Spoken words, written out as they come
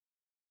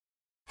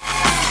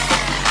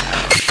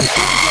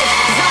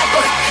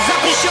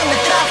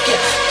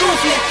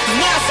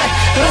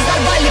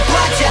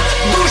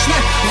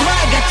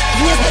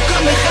в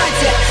незнакомой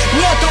хате.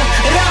 Нету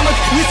рамок,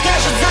 не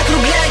скажет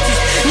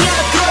закругляйтесь. Не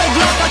открою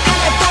глаз, пока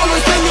я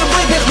полностью не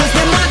выдохнусь.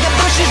 Не надо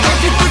больше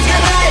ждать, ведь тут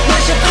сгорает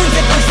наша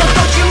принципы. Все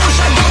то, чему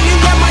шагом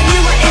меня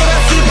манило и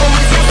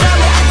рассыпалось. Я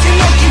самый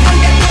одинокий, в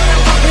котором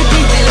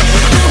потребители.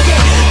 Руки,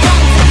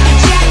 танцы,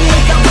 отчаяние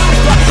и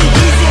коварство.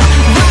 Изи,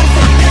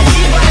 варсы,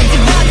 красиво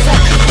одеваться.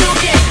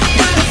 Руки,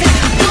 танцы,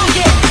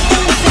 руки,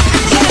 танцы,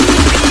 отчаяние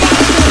и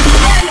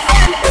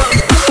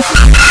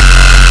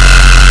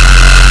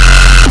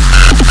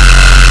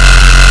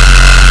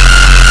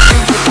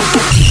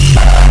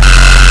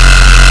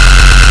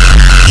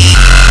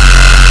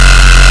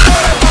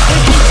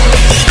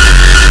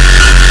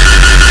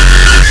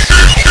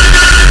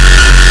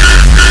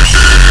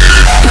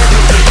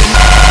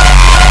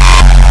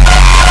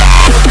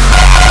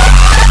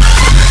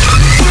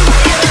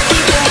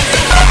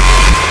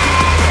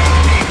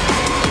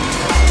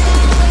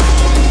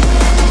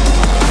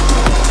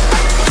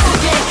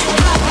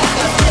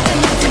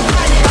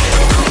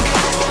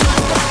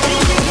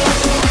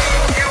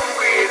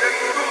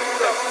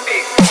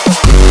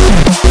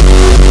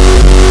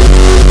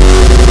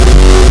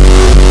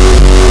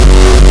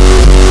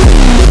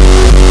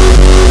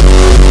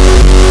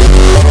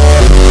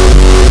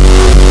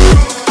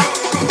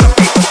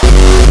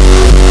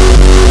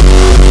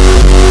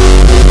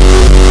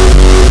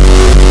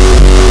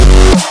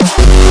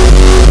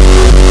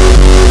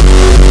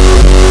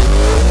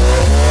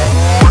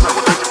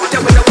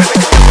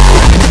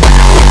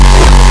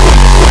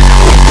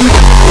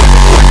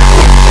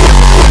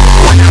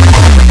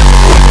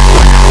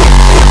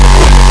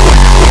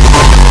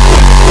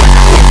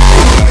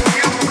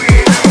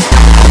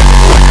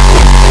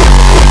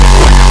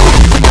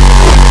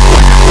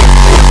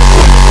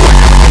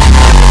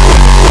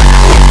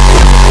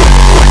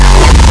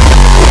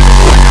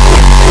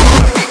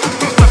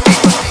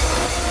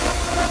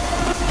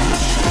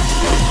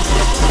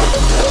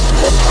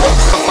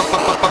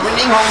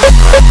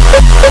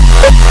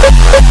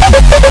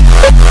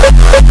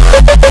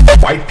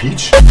White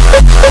peach.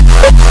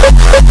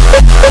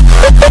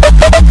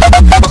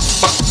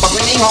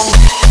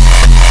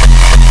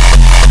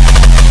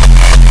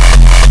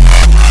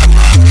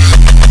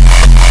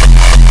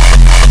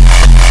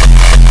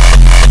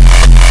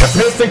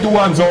 Verpiss dich, du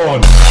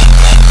Hurensohn!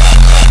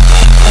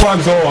 Du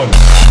Hurensohn!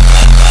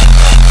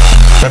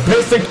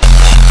 Verpiss dich!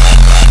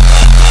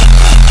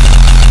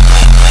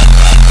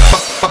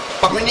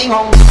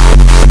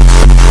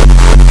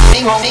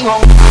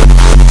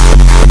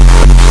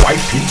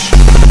 White peach.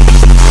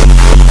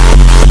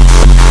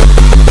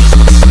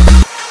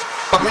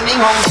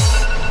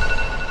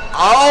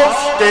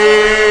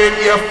 Aufstehen,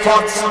 ihr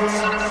Fotzen!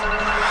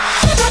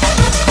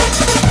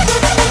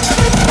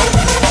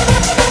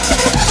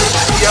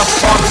 Ihr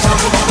Fotzen!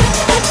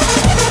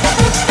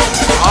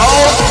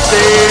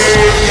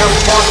 Aufstehen, ihr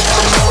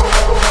Fotzen!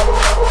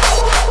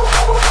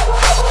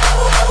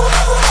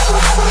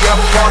 Ihr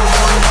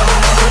Fotzen!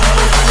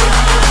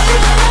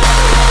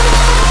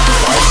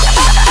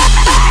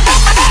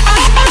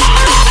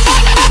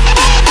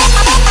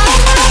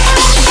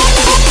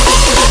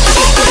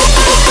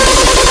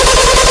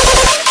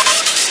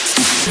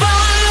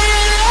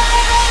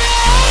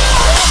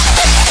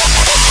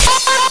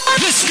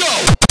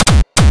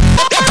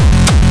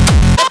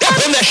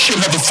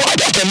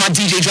 My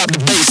DJ drop the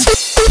bass.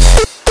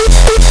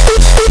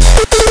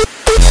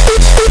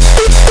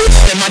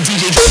 And my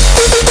DJ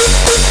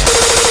drop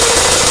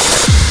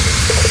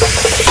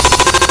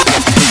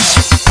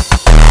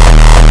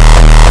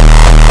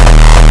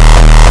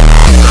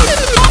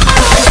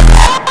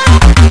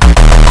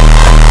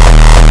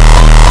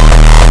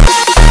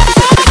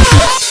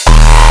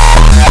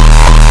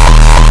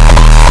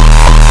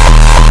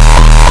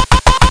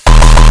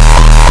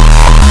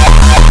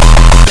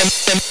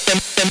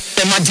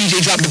and my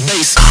DJ drop the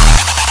bass.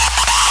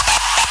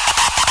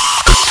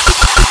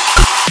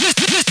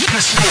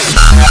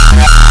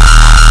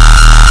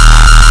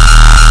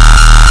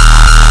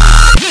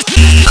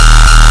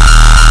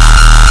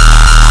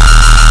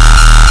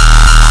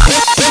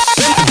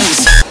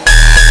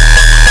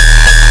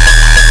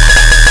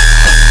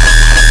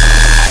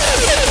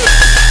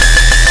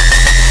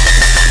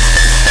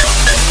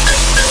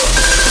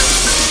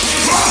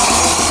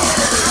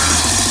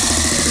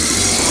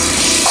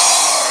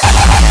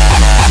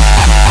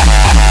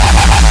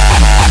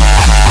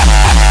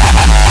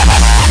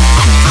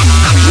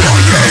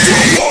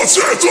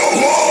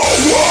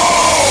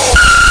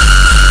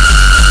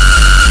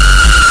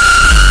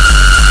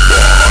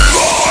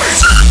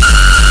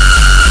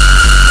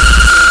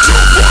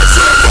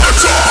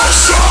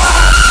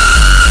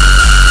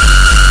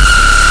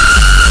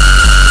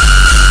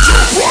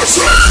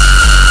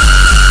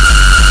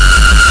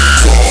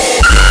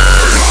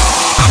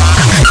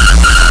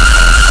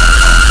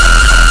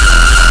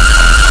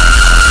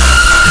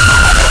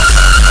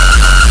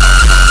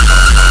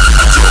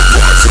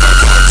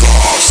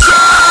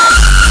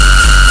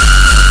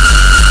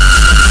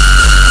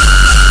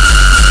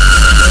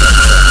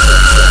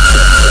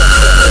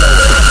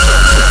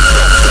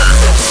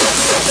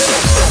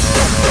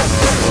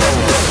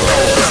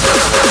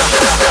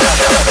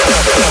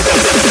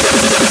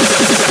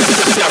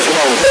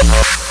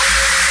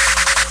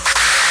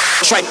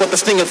 Strike with the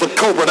stinger for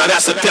Cobra, now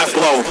that's a death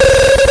blow. Death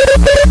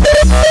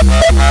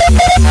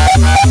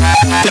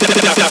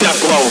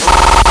blow.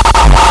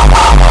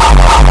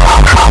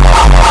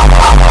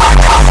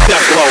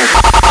 Death blow.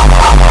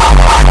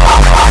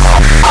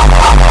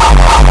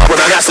 Well,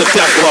 now that's a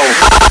death blow.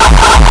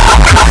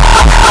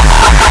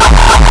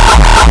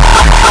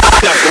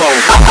 Death blow.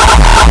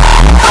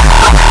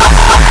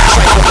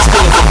 Strike with the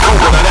stinger for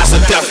Cobra, now that's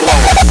a death blow.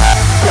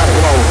 Death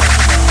blow.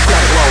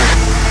 Death blow.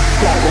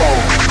 Death blow.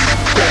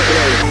 Death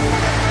blow.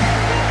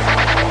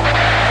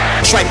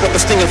 Strike with the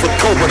stinger for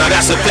Cobra, now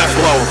that's a death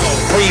blow.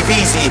 Breathe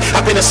easy,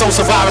 I've been a soul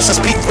survivor since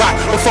peak rock,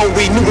 before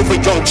we knew it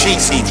was young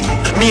cheesy.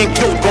 Me and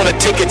Guilt gonna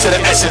take it to the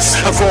essence.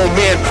 A grown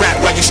man crap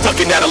while you stuck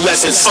in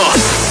adolescence.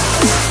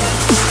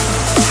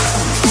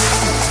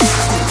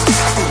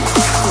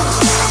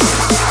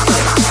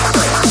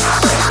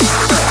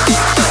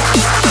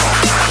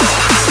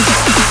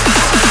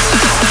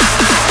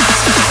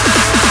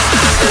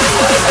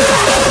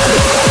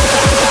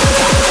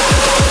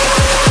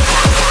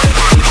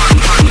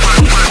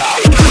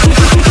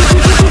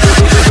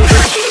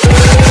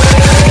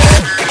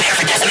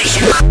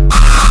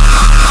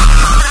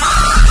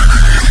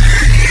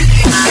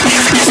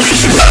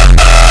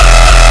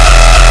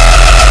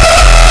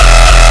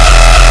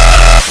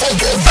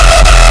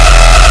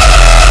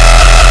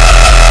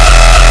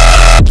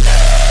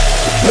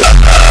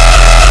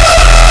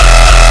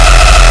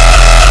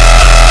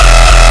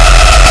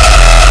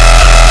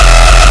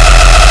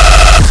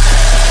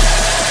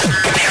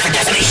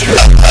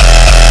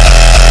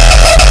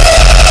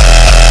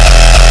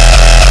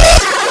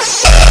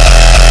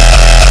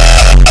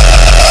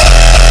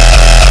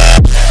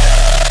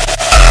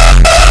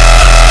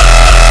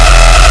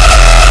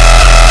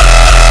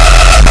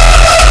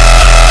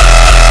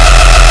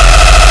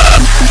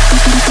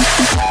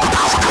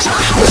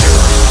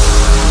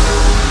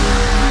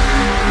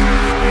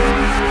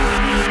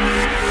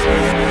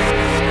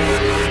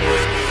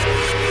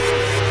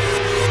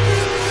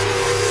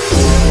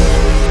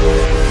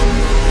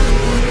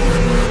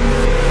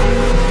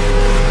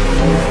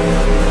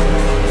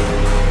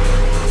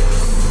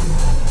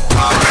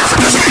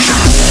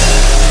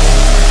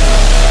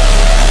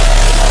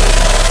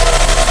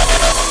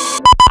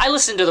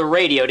 To the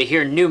radio to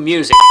hear new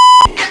music.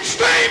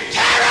 Extreme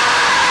terror!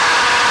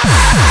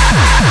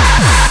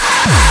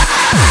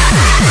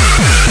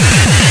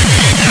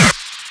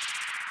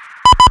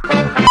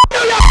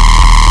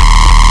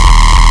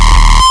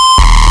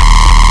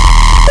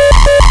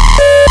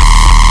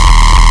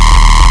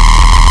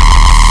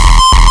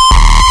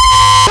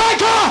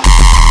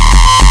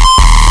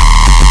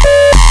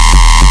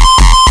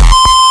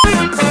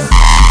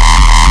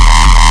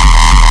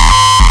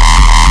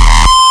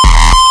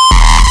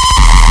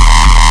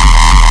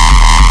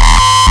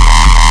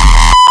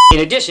 In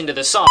addition to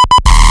the song.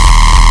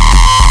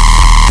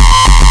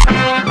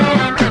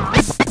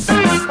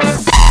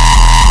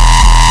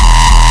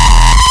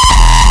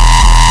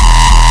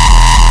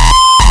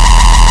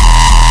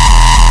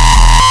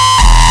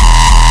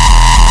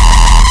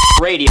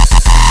 Radio.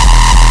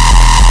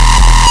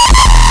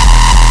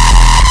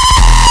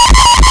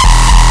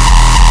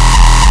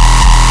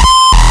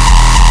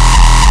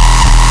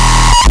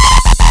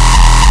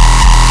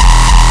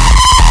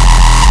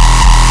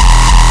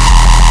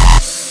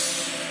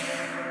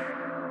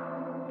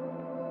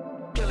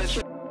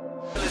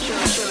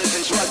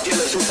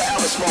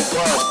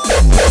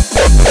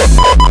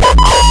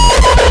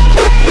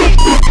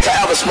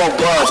 Smoke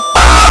blood.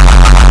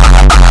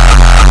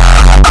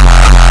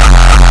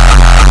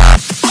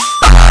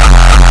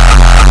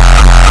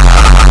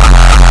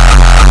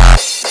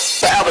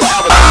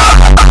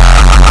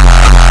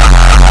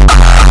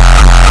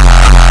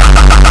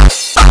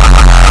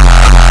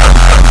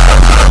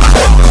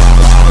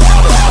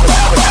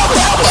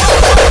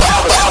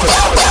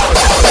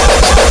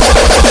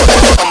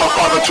 I'm a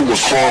father to a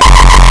song.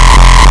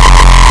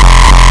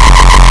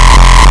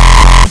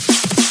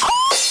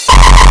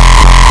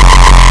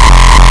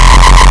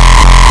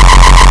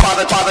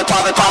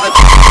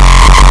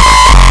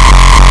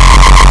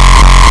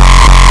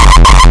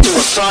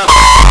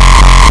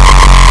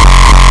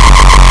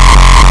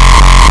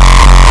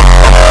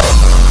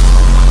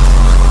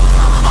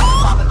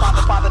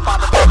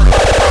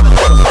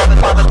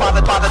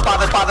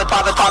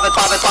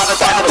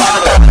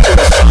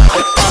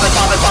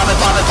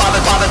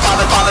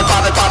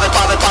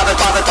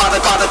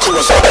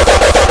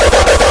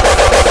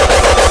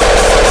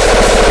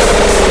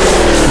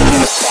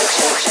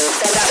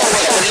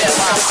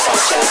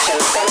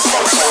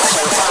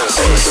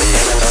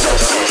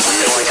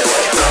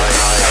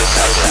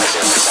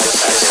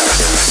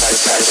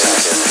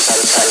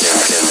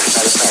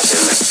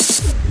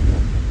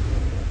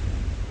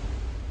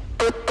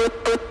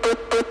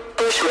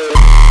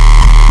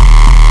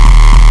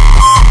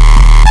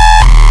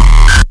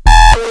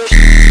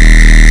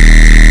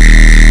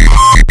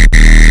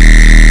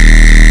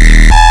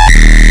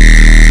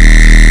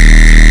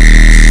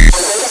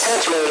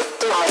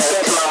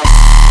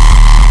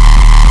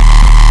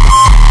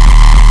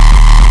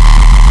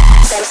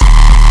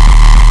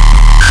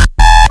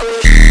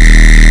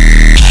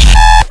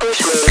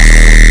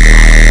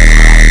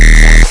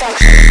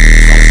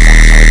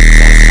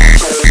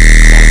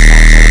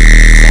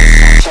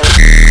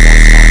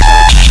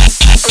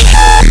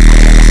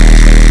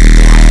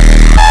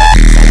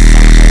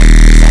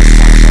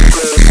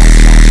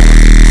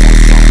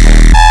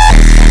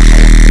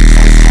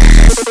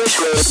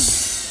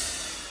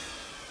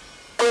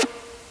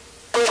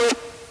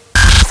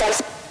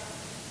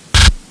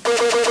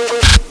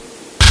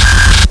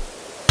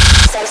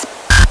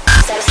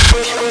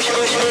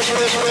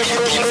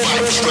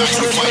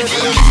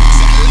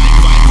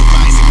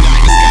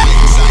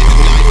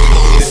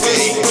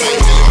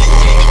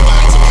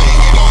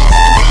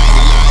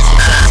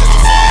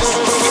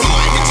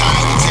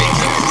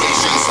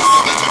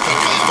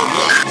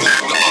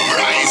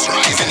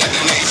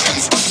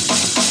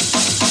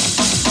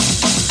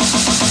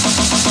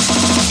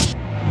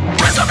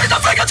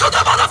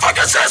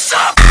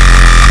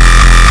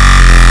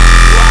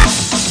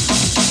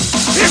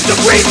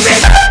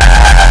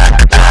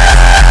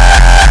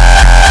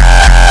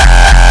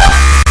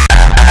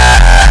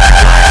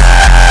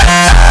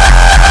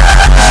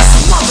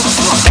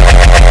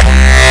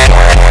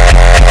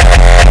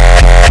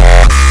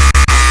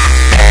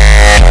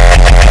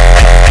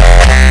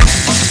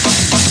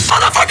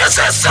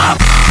 chest up.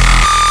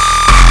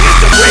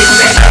 It's the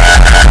remix.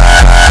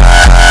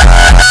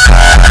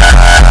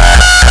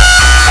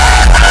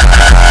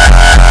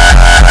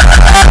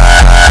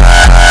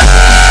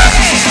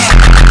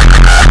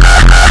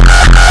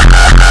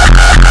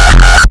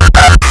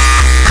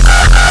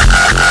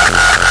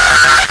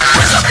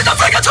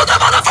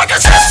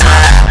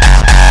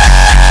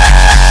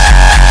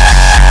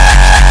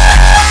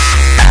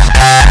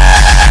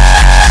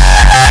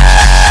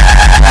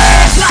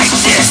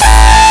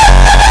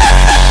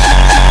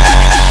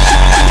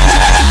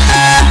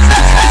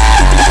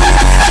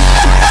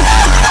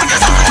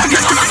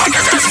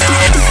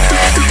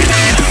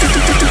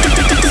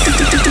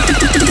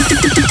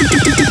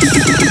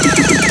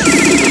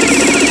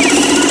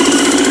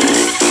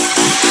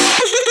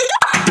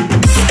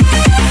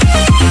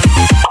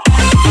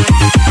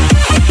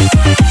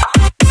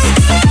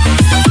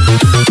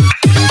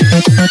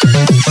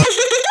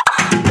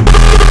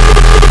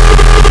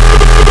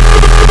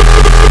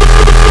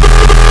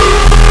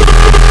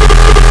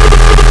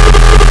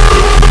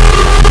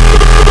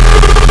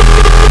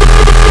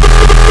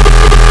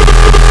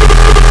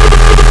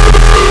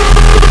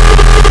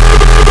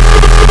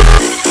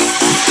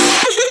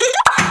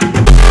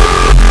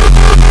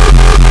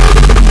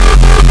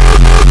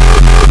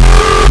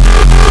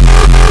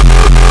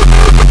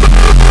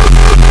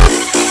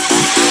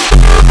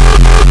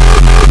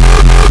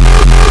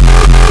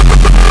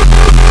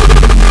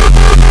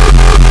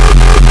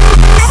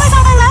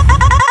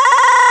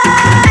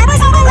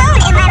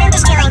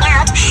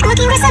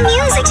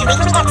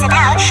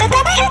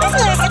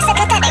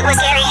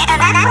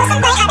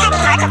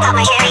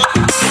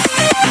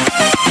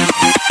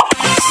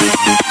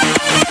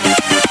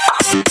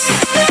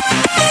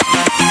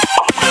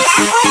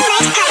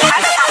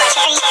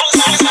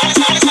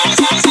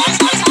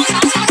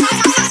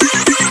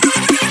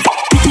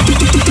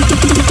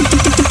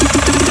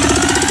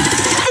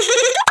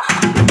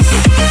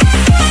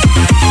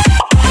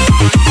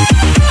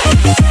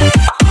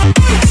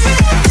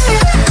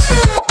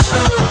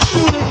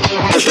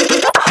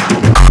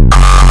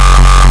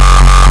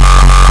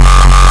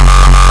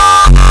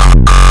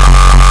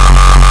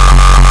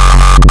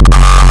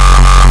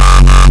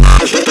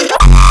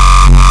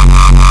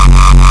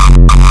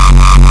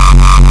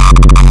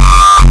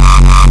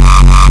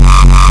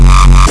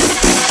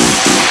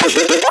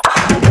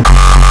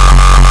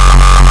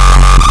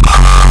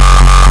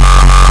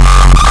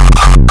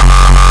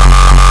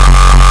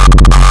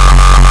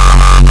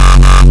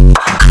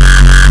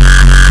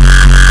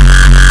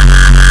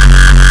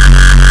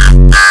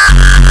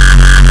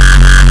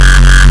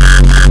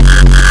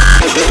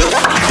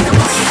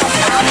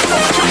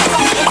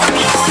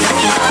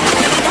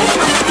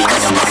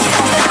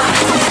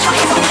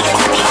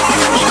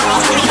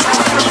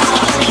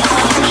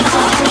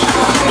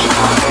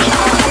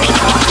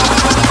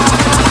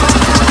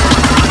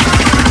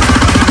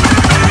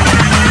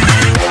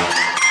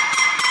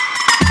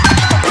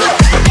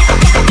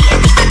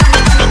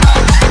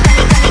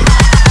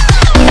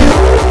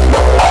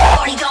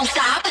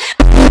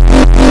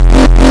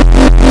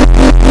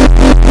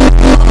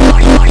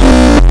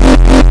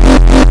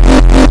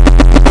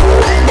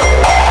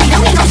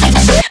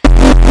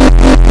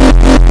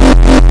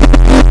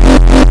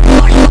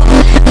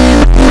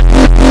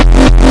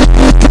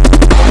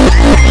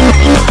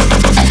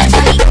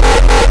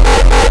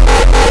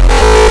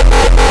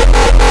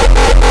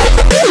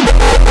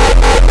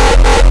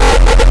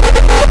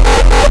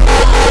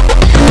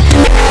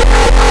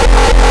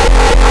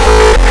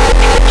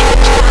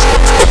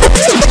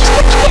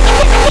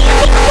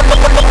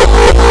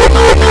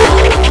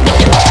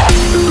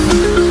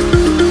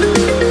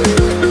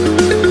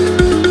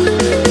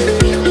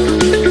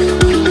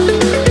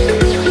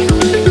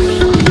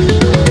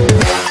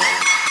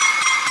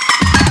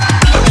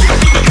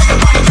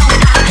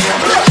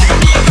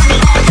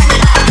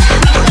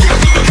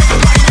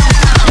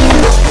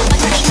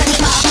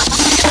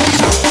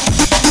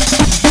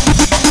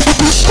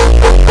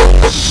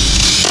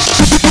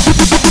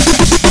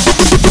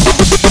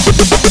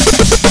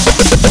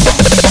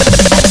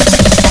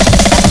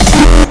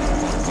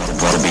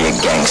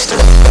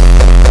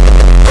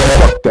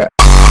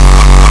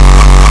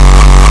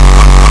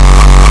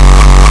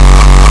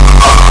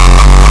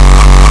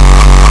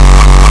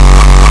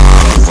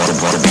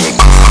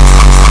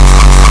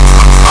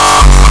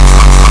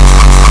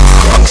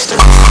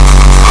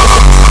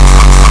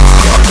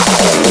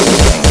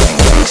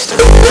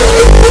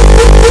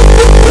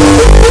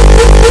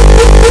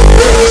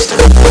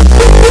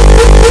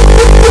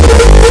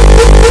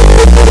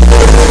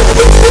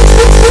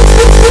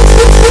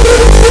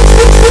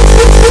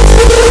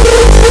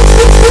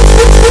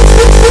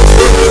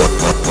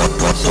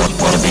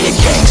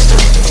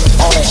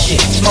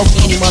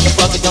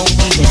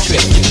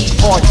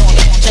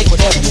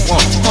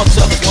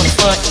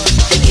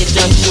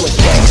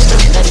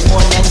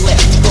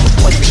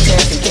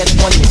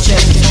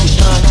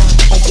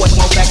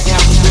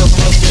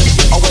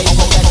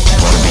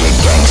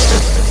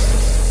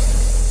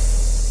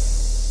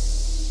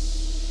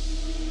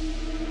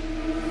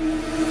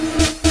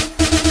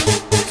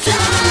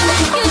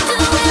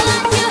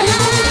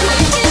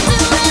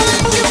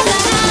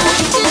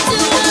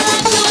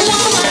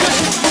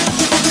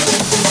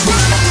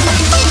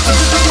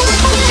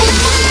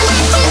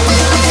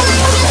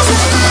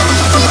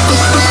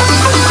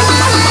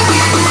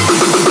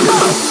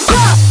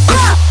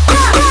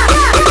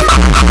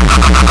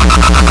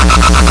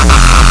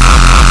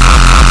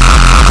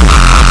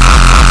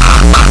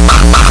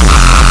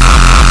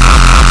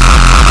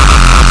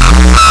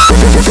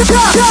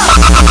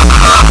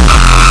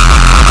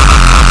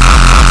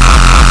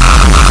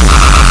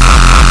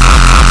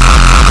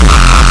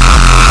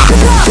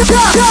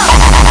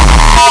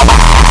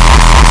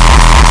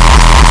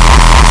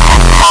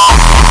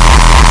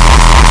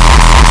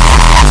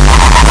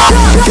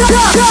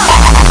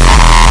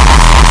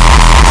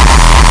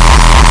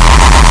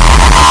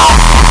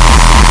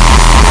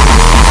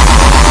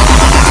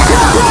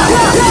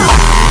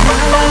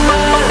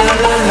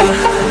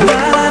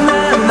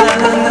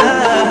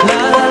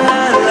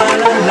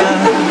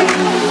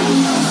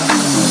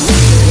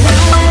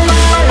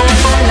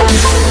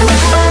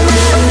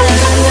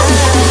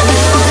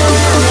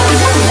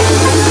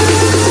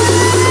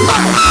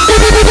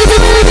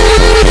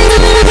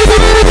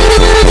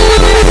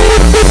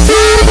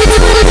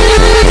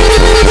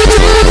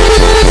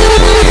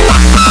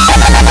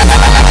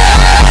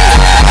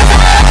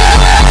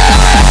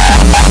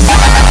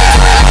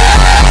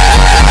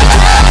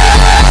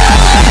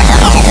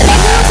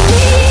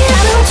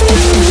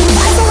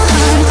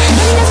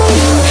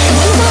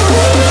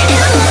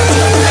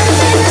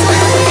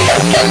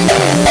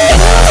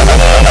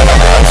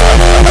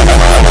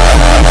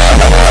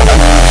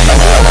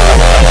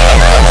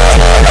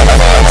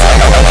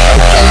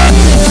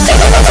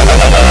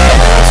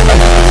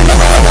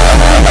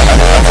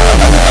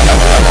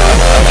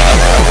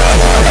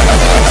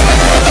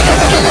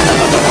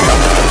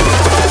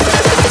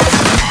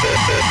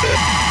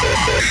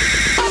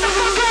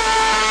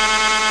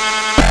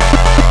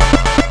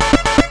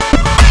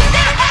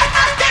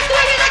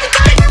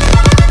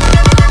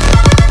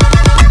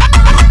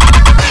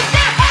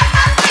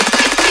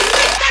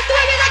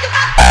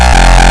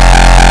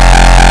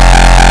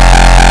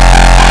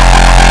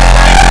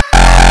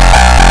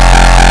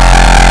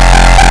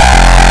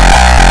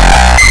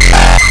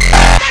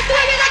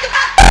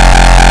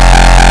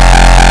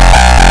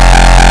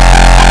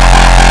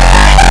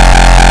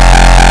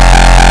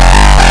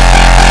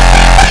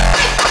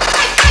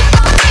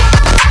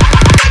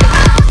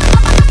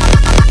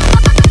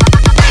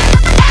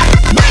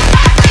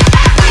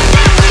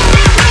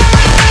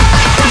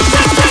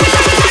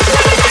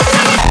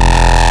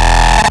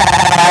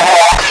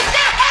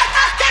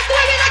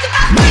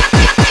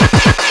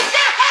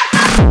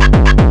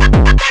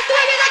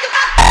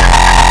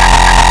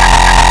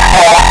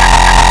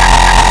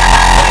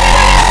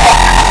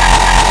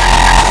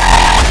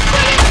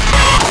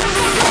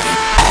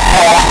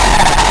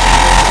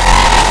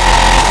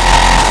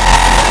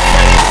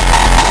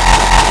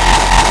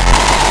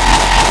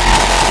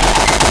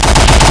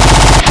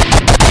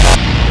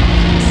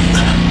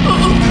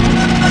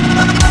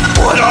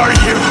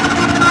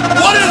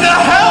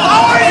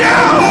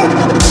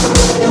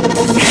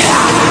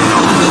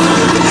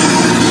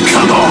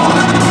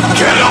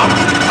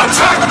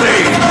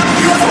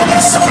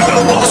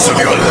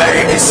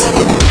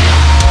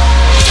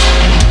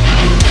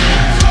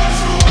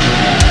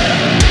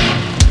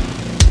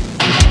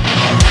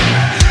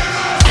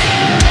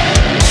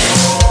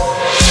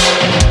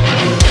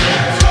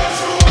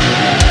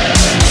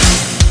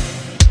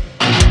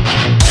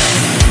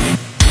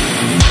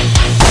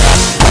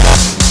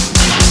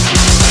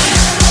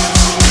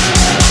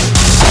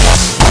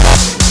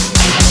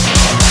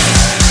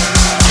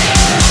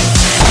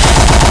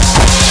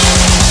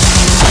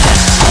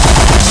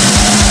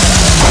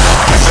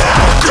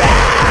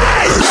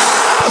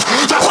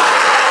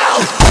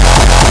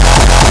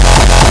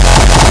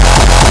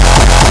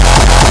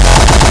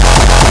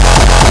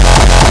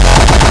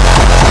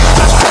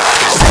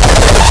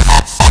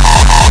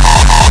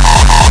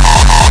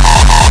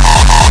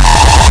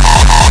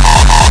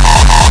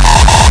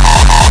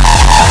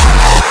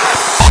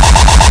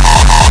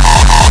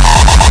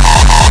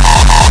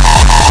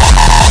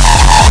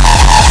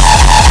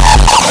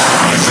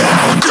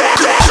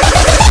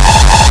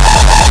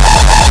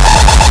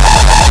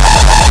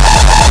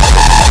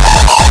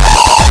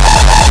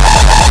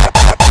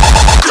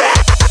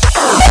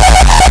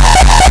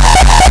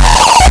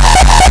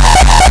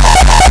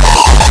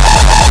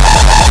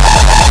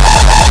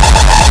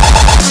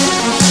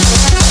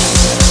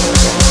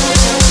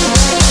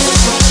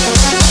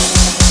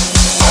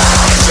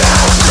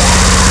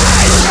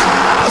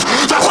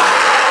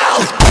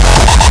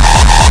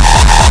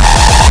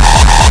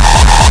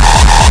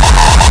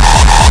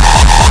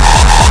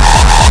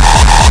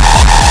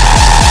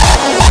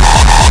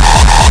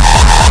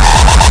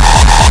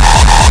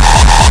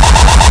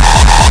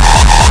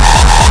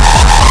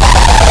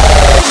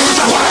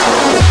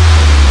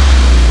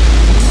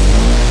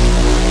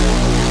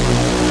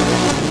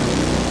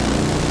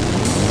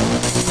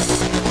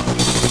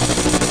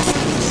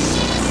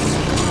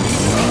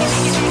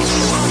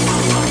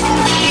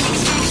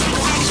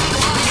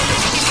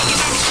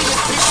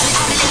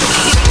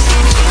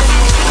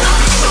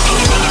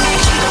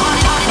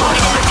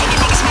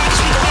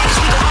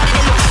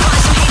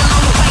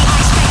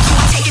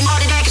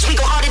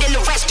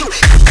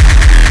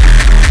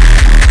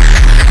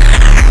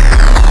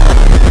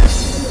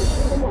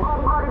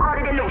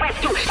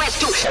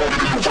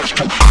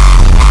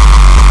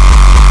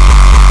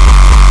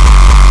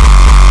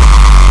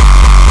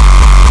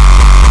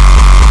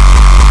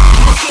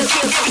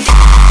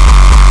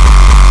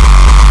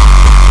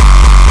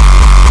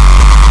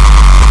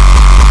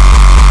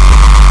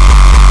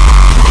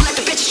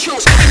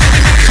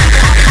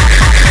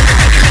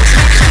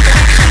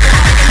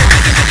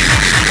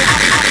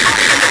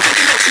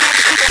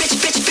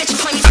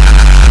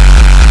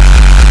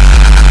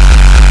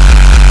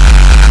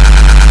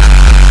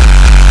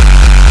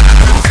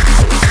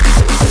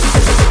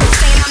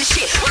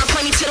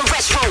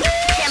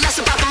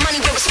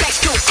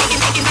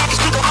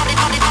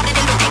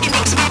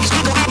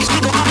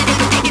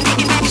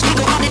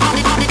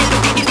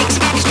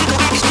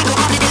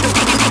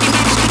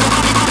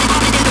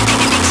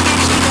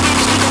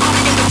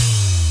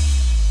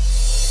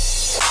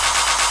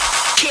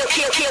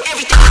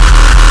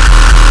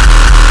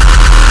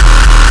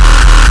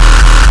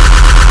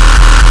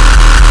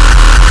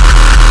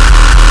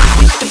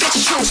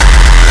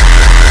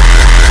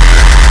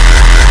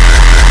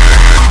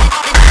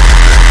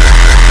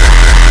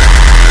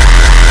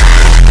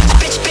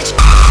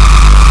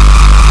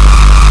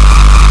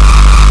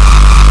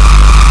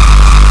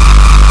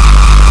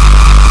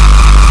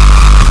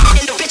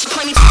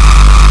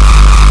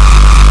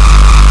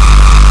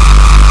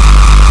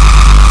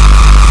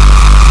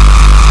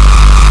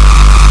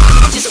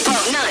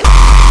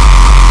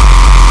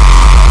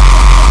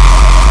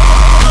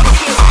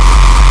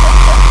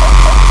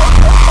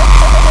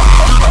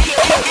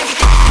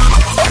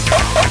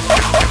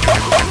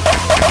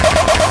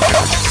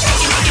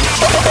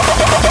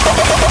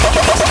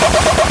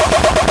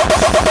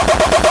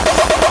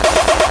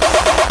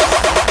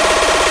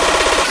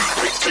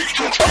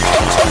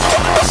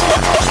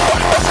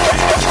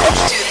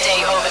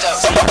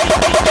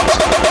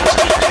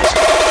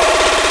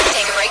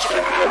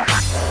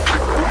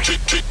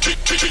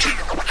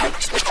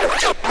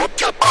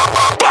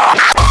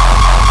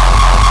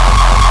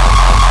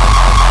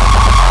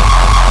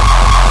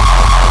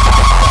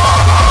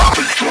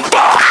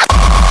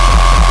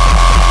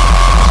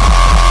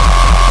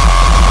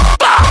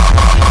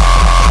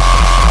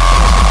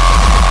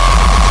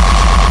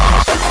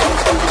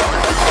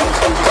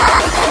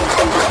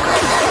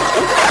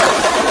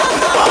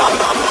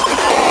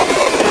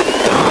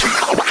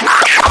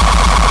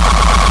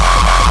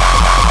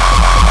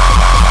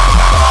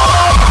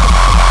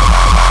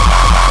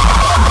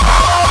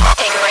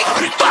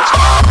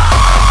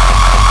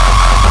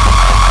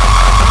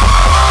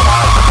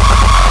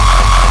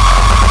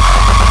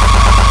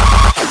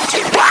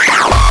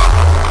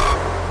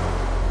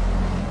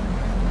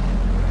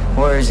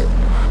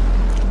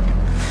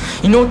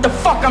 know what the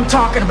fuck I'm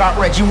talking about,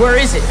 Reggie. Where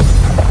is it? Give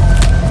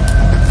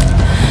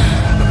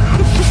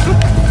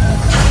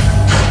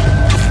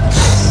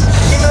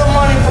me the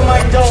money for my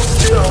dope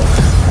deal.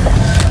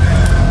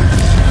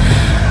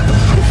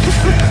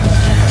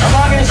 I'm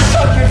not gonna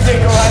suck your dick,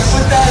 alright?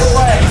 Put that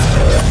away.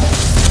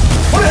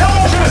 What the hell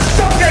am I gonna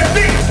suck that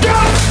dick?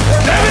 God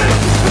damn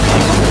it!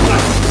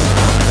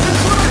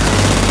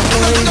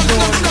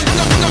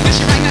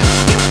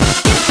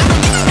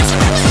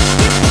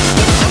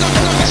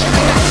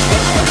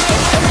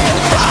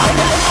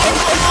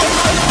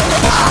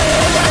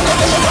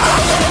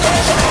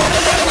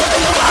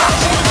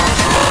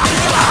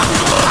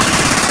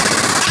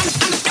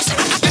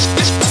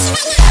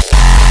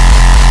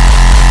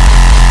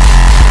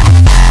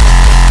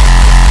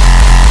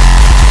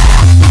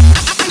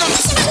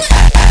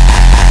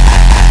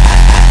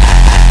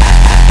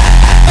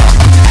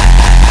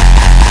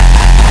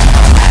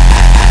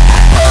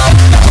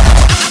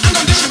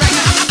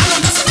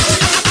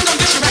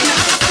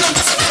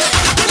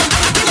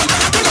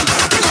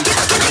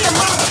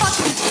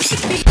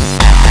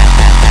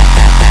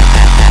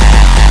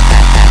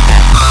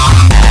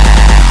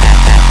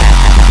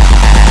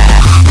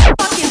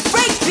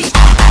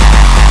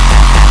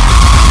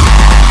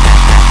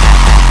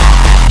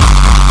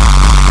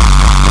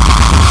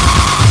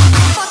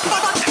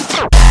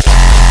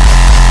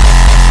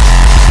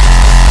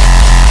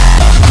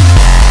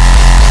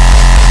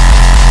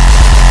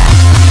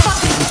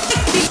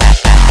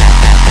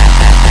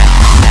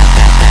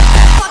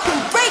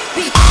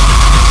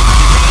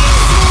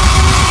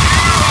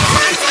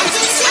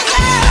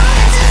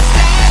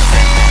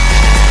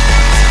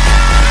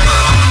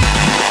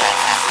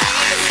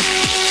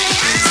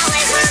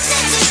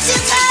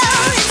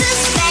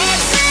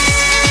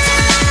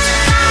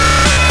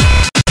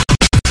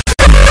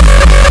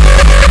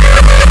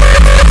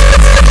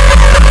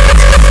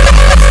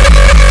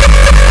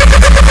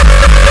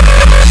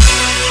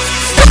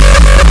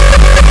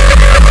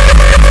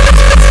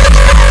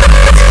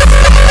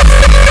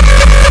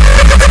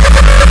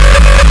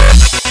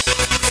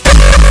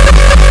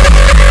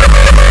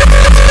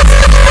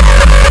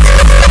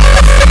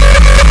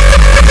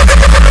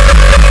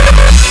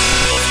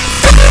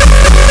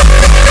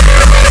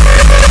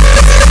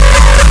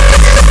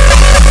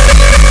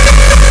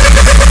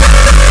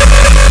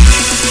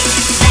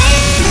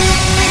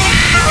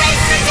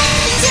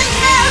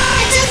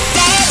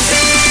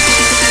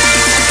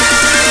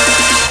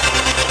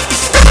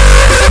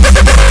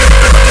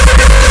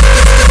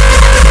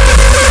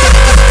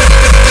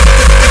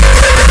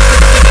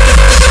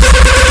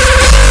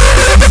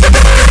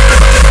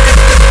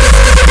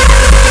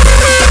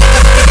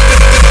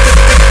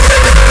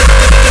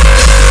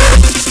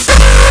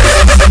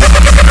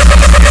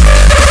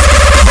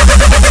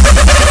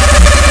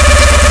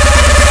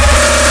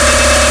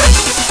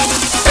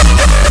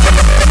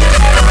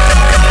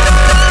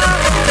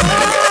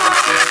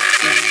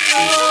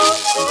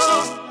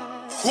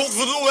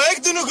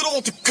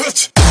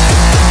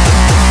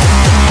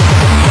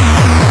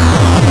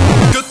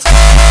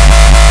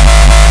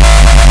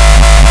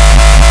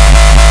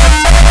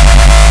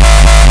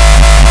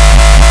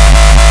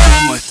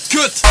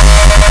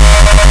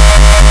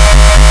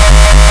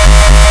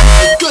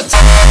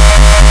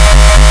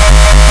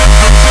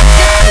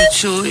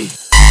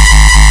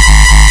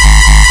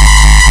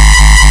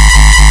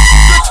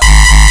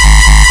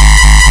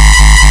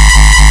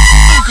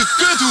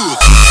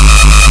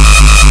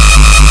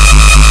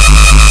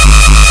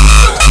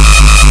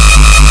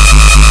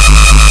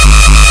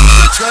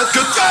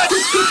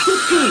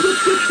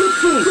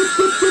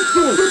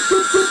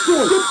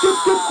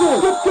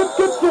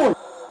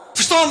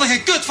 Verstaan er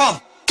geen kut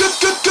van. Kut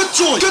joy. Kut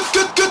joy.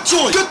 Kut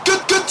joy.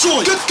 Kut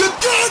joy. Kut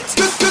joy.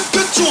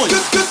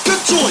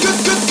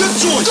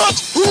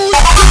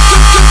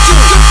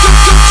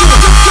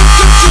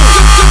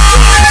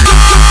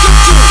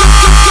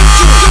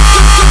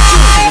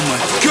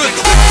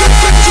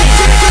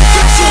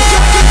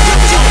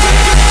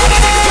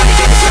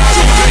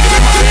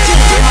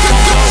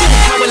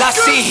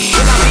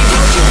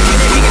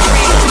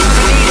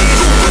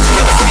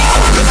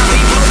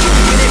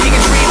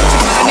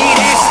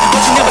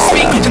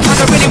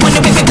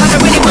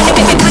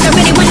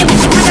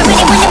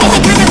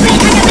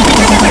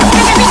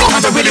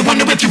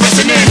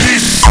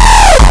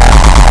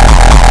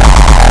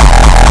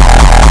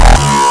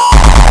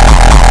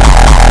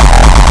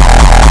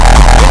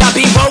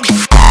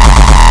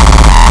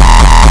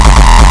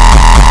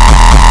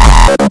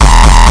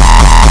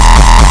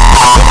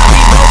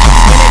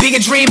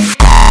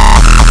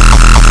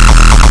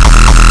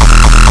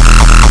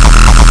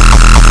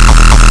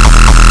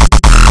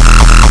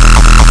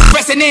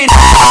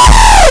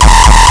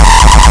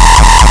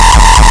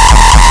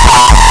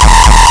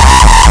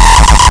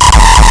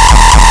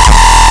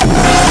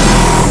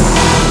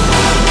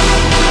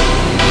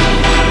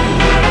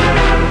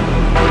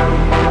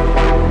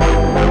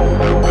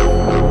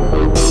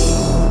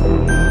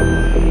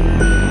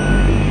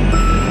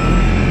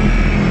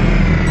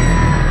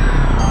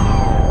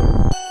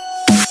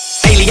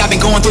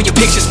 Through your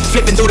pictures,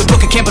 flipping through the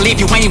book can't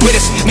believe you ain't with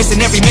us.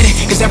 Missing every minute,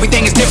 cause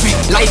everything is different.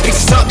 Life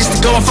picks us up just to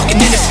go and fucking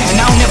end us. And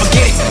I don't never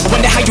get it. I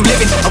wonder how you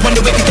living. I wonder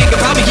if you think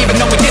about me even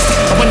though we're distant.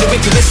 I wonder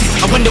if you listen.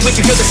 I wonder if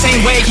you feel the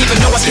same way even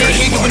though I can't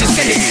hear you in the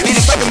sentence. And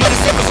it's like a million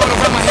circles all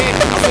around my head.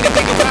 I'm